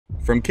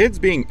From kids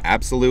being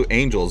absolute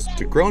angels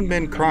to grown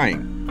men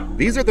crying,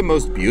 these are the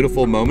most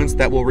beautiful moments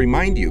that will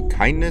remind you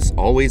kindness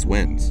always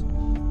wins.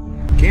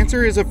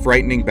 Cancer is a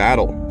frightening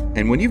battle,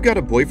 and when you've got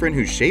a boyfriend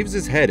who shaves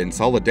his head in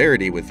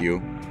solidarity with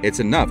you, it's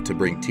enough to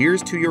bring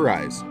tears to your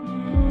eyes.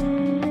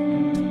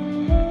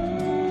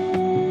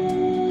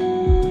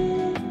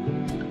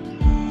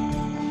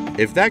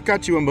 If that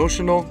got you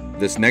emotional,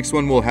 this next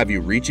one will have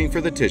you reaching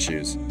for the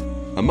tissues.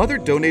 A mother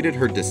donated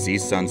her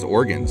deceased son's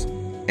organs,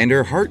 and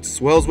her heart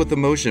swells with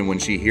emotion when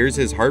she hears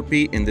his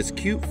heartbeat in this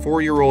cute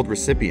 4-year-old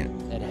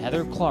recipient. That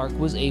Heather Clark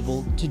was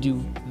able to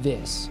do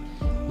this.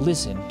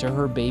 Listen to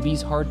her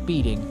baby's heart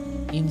beating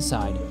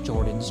inside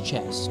Jordan's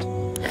chest.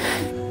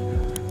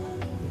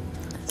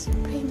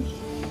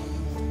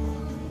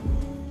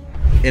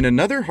 In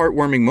another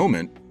heartwarming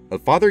moment, a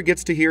father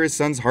gets to hear his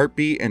son's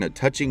heartbeat in a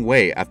touching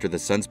way after the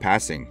son's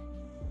passing.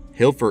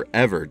 He'll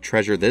forever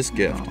treasure this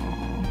gift.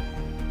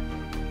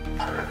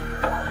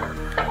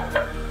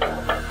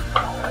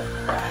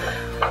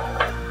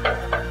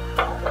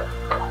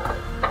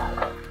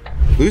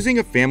 Losing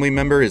a family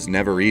member is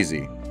never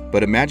easy,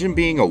 but imagine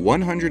being a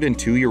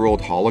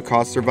 102-year-old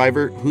Holocaust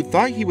survivor who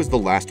thought he was the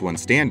last one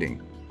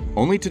standing,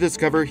 only to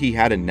discover he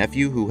had a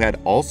nephew who had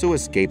also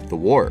escaped the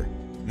war.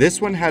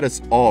 This one had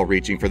us all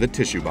reaching for the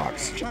tissue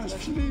box.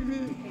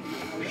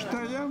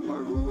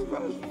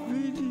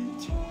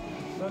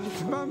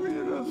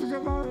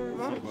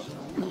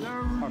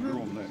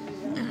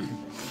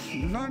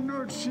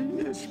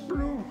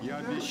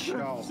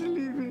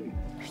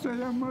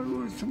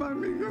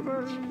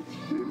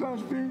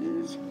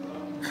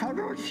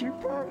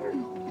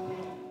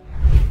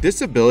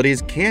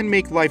 Disabilities can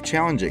make life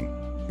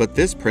challenging, but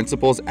this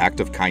principal's act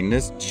of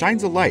kindness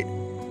shines a light.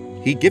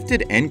 He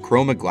gifted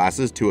N-chroma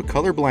glasses to a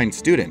colorblind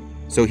student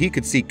so he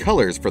could see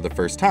colors for the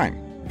first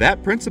time.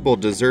 That principal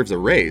deserves a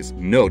raise,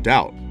 no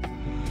doubt.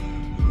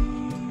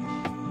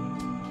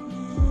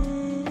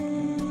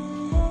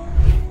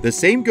 The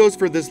same goes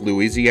for this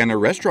Louisiana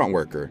restaurant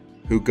worker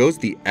who goes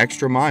the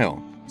extra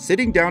mile,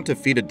 sitting down to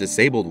feed a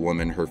disabled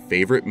woman her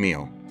favorite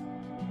meal.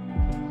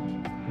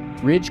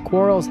 Ridge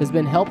Quarles has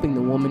been helping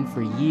the woman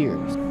for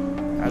years.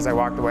 As I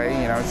walked away,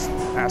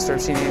 asked her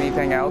if she needed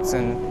anything else,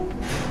 and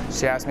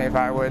she asked me if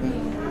I would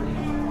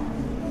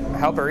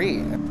help her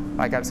eat.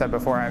 Like I've said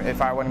before,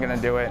 if I wasn't going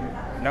to do it,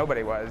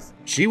 nobody was.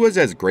 She was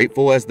as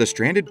grateful as the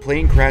stranded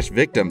plane crash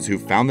victims who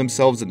found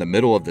themselves in the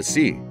middle of the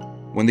sea,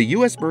 when the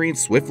U.S.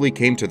 Marines swiftly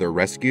came to their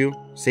rescue,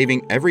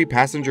 saving every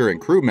passenger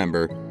and crew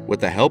member with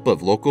the help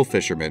of local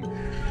fishermen.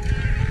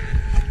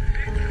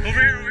 Over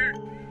here, over here.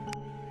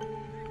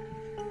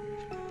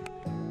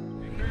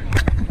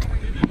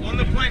 On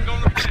the plane, go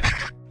on the plane.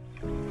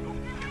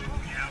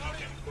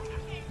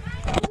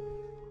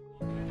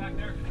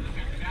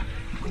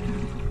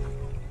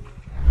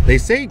 They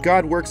say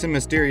God works in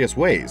mysterious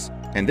ways,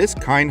 and this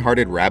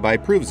kind-hearted rabbi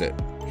proves it.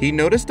 He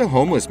noticed a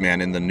homeless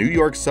man in the New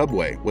York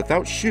subway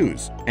without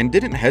shoes and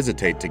didn't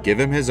hesitate to give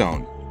him his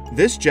own.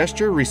 This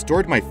gesture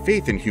restored my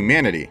faith in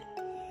humanity.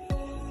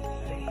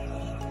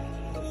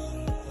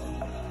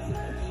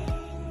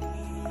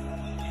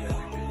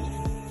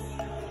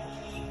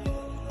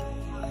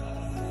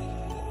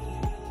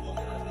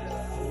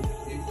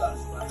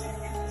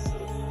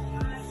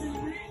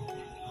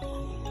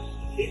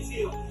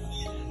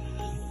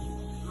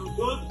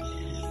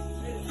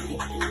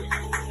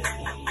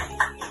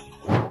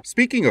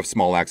 Speaking of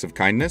small acts of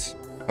kindness,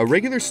 a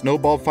regular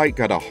snowball fight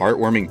got a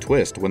heartwarming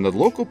twist when the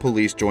local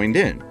police joined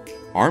in,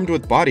 armed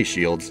with body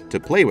shields, to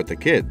play with the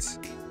kids.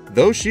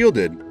 Though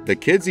shielded, the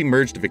kids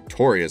emerged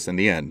victorious in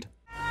the end.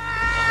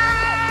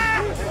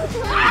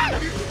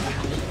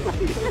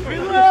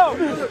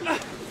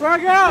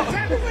 Frog out!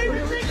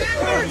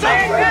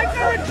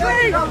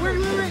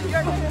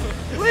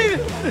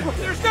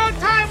 There's no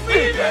time,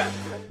 leave it!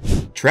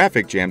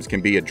 Traffic jams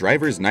can be a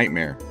driver's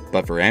nightmare,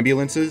 but for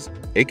ambulances,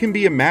 it can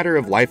be a matter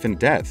of life and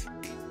death.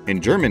 In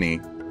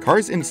Germany,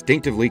 cars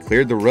instinctively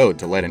cleared the road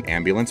to let an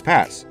ambulance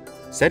pass,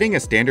 setting a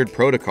standard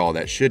protocol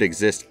that should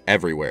exist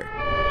everywhere.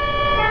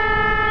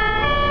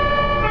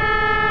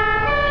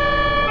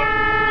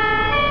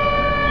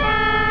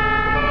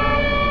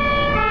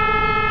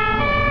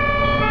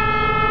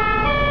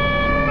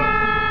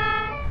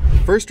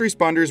 First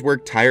responders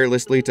work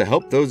tirelessly to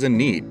help those in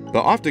need,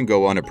 but often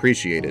go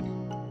unappreciated.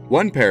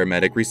 One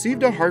paramedic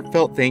received a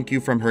heartfelt thank you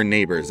from her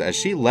neighbors as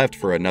she left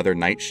for another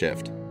night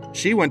shift.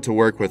 She went to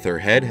work with her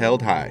head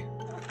held high.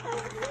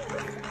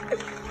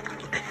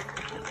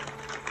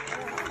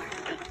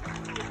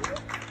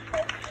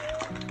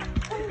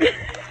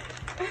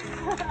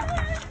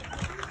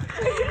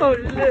 Oh,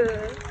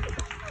 look.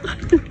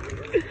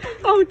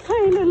 Oh,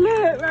 Taylor,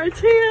 look, right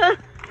here.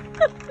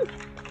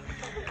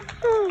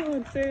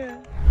 Oh, dear.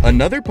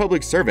 Another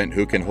public servant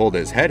who can hold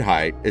his head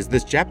high is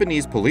this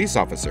Japanese police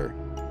officer.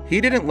 He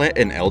didn't let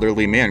an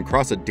elderly man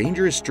cross a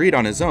dangerous street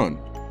on his own.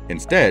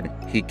 Instead,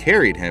 he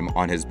carried him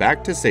on his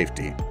back to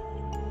safety.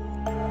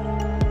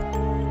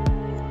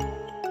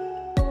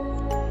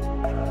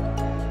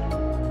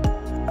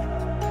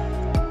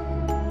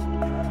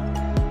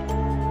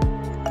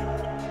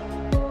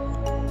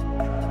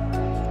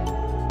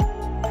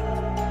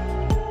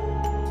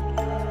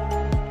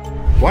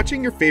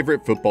 Watching your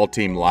favorite football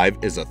team live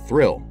is a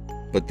thrill,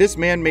 but this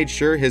man made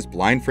sure his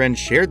blind friend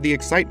shared the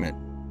excitement.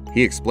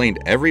 He explained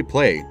every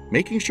play,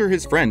 making sure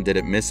his friend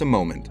didn't miss a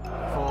moment.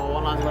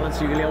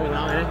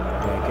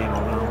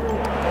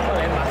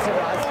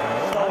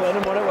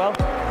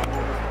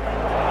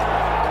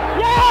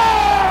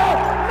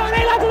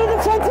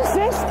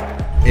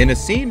 In a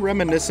scene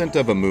reminiscent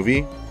of a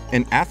movie,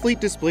 an athlete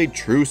displayed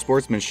true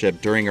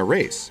sportsmanship during a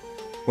race.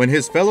 When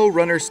his fellow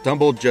runner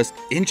stumbled just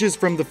inches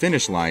from the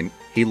finish line,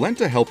 he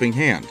lent a helping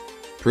hand,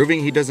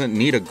 proving he doesn't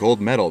need a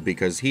gold medal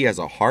because he has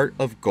a heart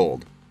of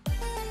gold.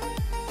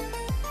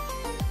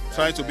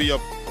 Trying to be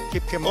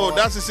oh,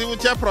 that's the civil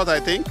shepherd, I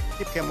think.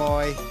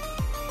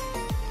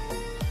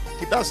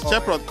 That's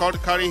shepherd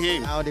carrying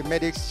him. Now the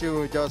medics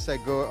should just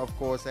go, of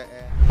course.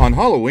 On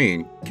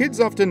Halloween, kids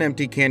often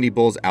empty candy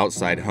bowls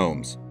outside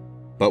homes.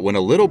 But when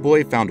a little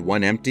boy found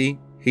one empty,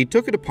 he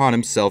took it upon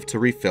himself to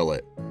refill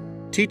it.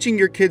 Teaching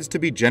your kids to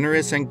be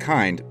generous and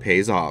kind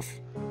pays off.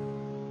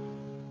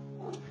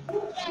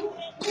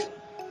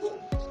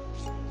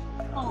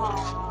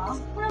 Aww,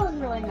 that was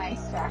really nice,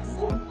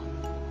 Jackson.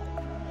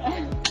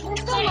 We're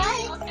so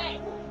nice.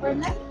 We're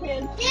next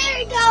kids. There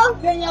we go.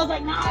 Danielle's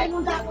like, nah, I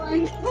want that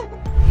one.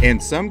 And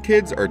some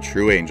kids are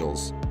true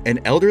angels. An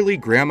elderly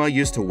grandma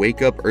used to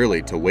wake up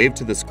early to wave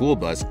to the school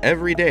bus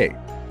every day.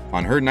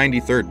 On her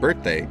 93rd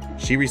birthday,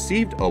 she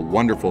received a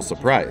wonderful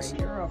surprise.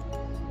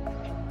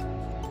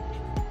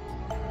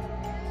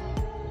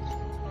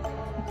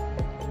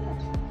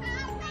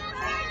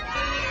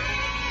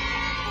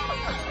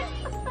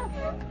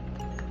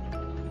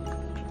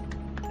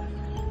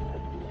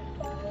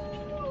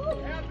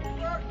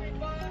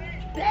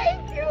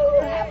 Thank you.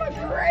 Have a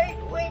great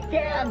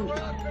weekend.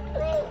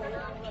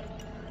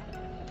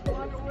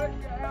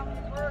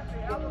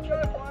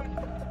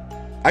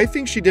 I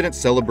think she didn't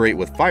celebrate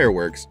with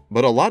fireworks,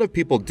 but a lot of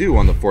people do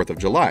on the 4th of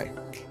July.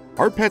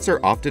 Our pets are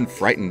often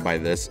frightened by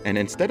this, and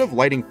instead of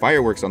lighting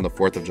fireworks on the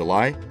 4th of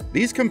July,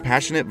 these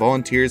compassionate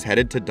volunteers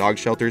headed to dog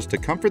shelters to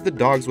comfort the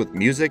dogs with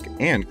music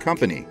and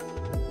company.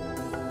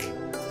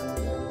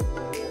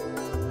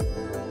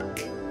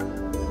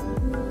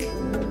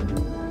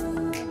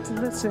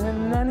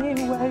 Listen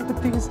anyway,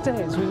 but these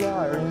days we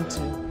are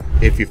into.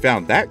 If you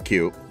found that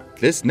cute,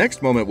 this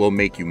next moment will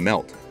make you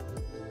melt.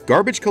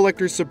 Garbage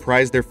collectors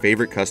surprise their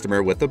favorite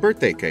customer with a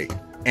birthday cake,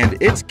 and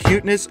it's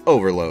cuteness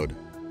overload.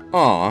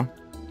 Aw,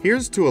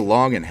 here's to a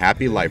long and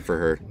happy life for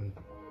her.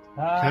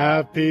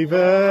 Happy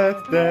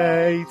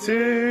birthday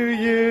to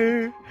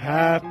you.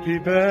 Happy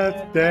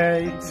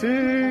birthday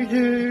to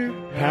you.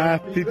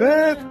 Happy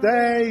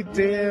birthday,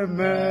 dear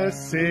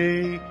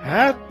Mercy.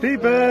 Happy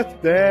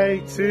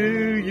birthday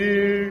to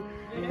you.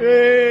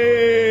 Hey!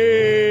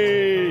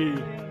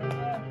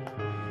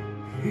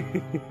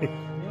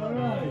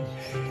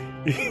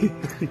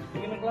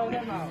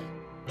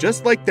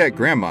 Just like that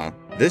grandma,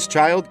 this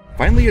child,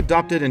 finally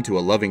adopted into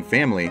a loving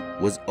family,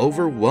 was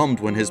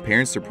overwhelmed when his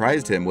parents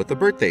surprised him with a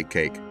birthday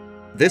cake.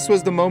 This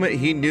was the moment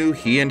he knew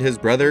he and his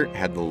brother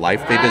had the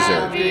life they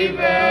deserved. Happy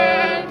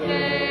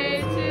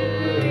birthday to you.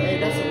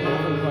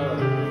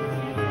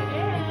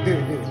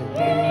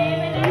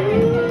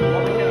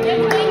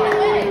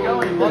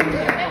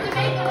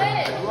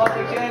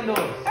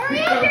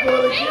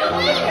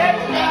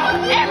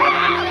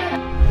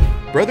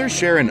 Brothers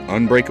share an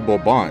unbreakable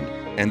bond,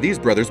 and these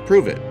brothers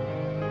prove it.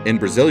 In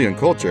Brazilian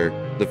culture,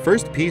 the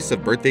first piece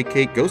of birthday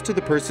cake goes to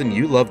the person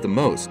you love the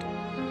most.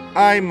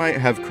 I might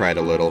have cried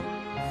a little.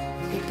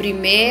 O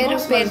primeiro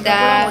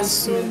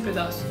pedaço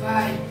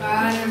vai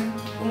para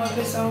uma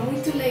pessoa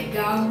muito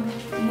legal,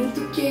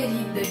 muito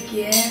querida,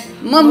 que é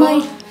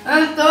Mamãe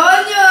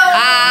Antônio!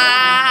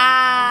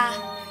 Ah!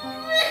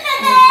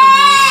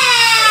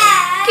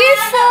 Que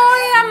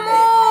foi,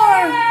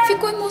 amor?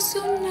 Ficou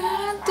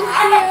emocionado,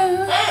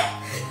 Rian.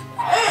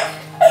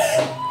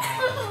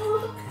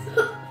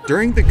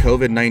 During the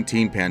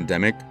COVID-19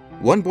 pandemic,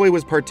 one boy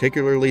was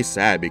particularly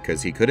sad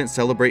because he couldn't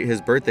celebrate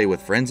his birthday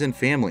with friends and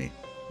family.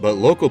 But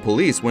local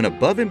police went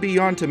above and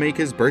beyond to make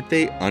his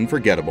birthday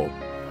unforgettable.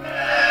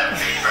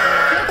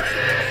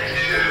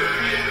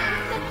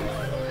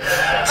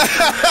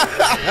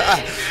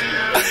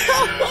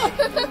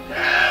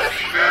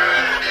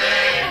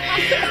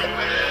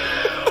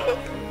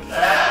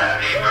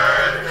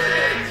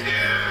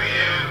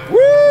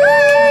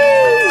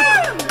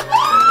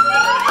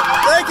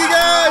 Thank you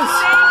guys!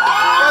 You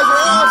guys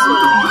are awesome!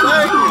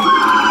 Thank you!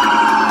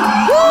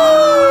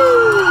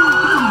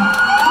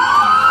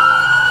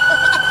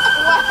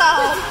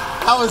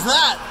 How was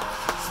that?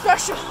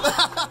 Special!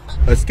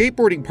 A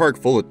skateboarding park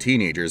full of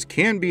teenagers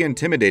can be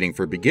intimidating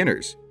for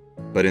beginners.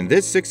 But in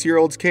this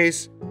 6-year-old's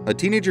case, a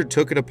teenager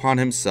took it upon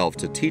himself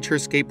to teach her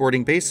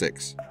skateboarding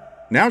basics.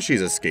 Now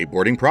she's a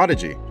skateboarding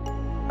prodigy.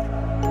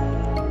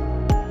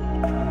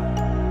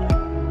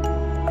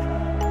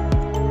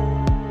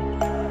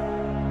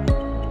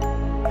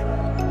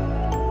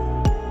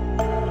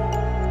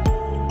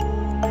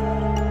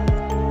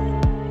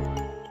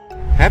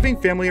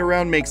 Having family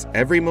around makes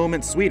every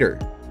moment sweeter.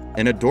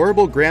 An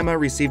adorable grandma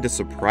received a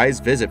surprise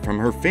visit from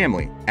her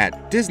family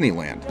at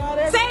Disneyland.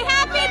 Say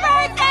happy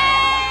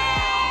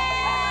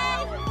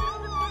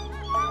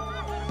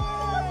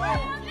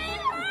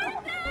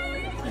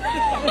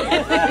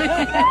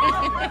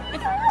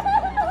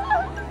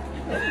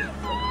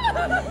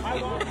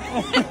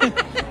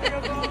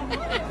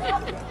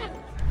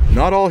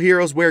Not all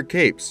heroes wear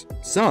capes.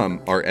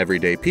 Some are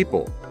everyday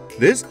people.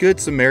 This Good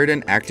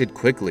Samaritan acted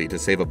quickly to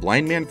save a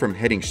blind man from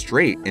heading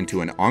straight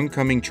into an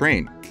oncoming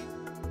train.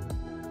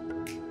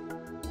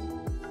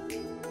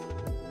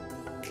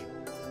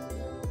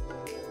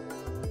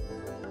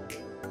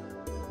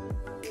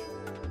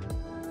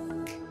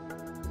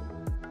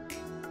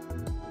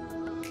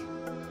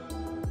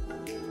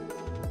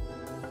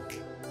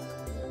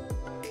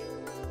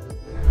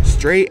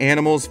 Stray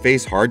animals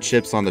face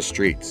hardships on the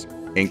streets.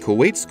 In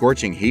Kuwait's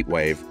scorching heat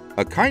wave,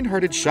 a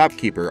kind-hearted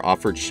shopkeeper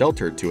offered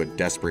shelter to a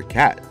desperate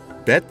cat.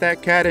 Bet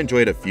that cat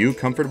enjoyed a few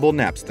comfortable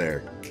naps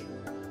there.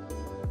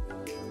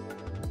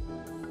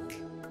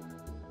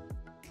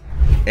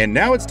 And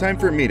now it's time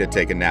for me to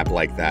take a nap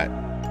like that.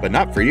 But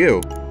not for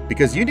you,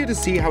 because you need to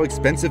see how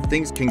expensive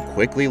things can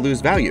quickly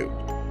lose value.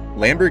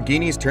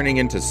 Lamborghinis turning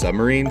into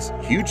submarines,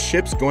 huge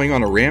ships going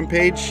on a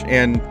rampage,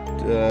 and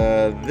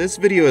this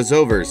video is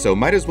over, so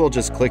might as well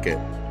just click it.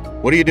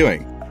 What are you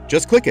doing?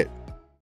 Just click it.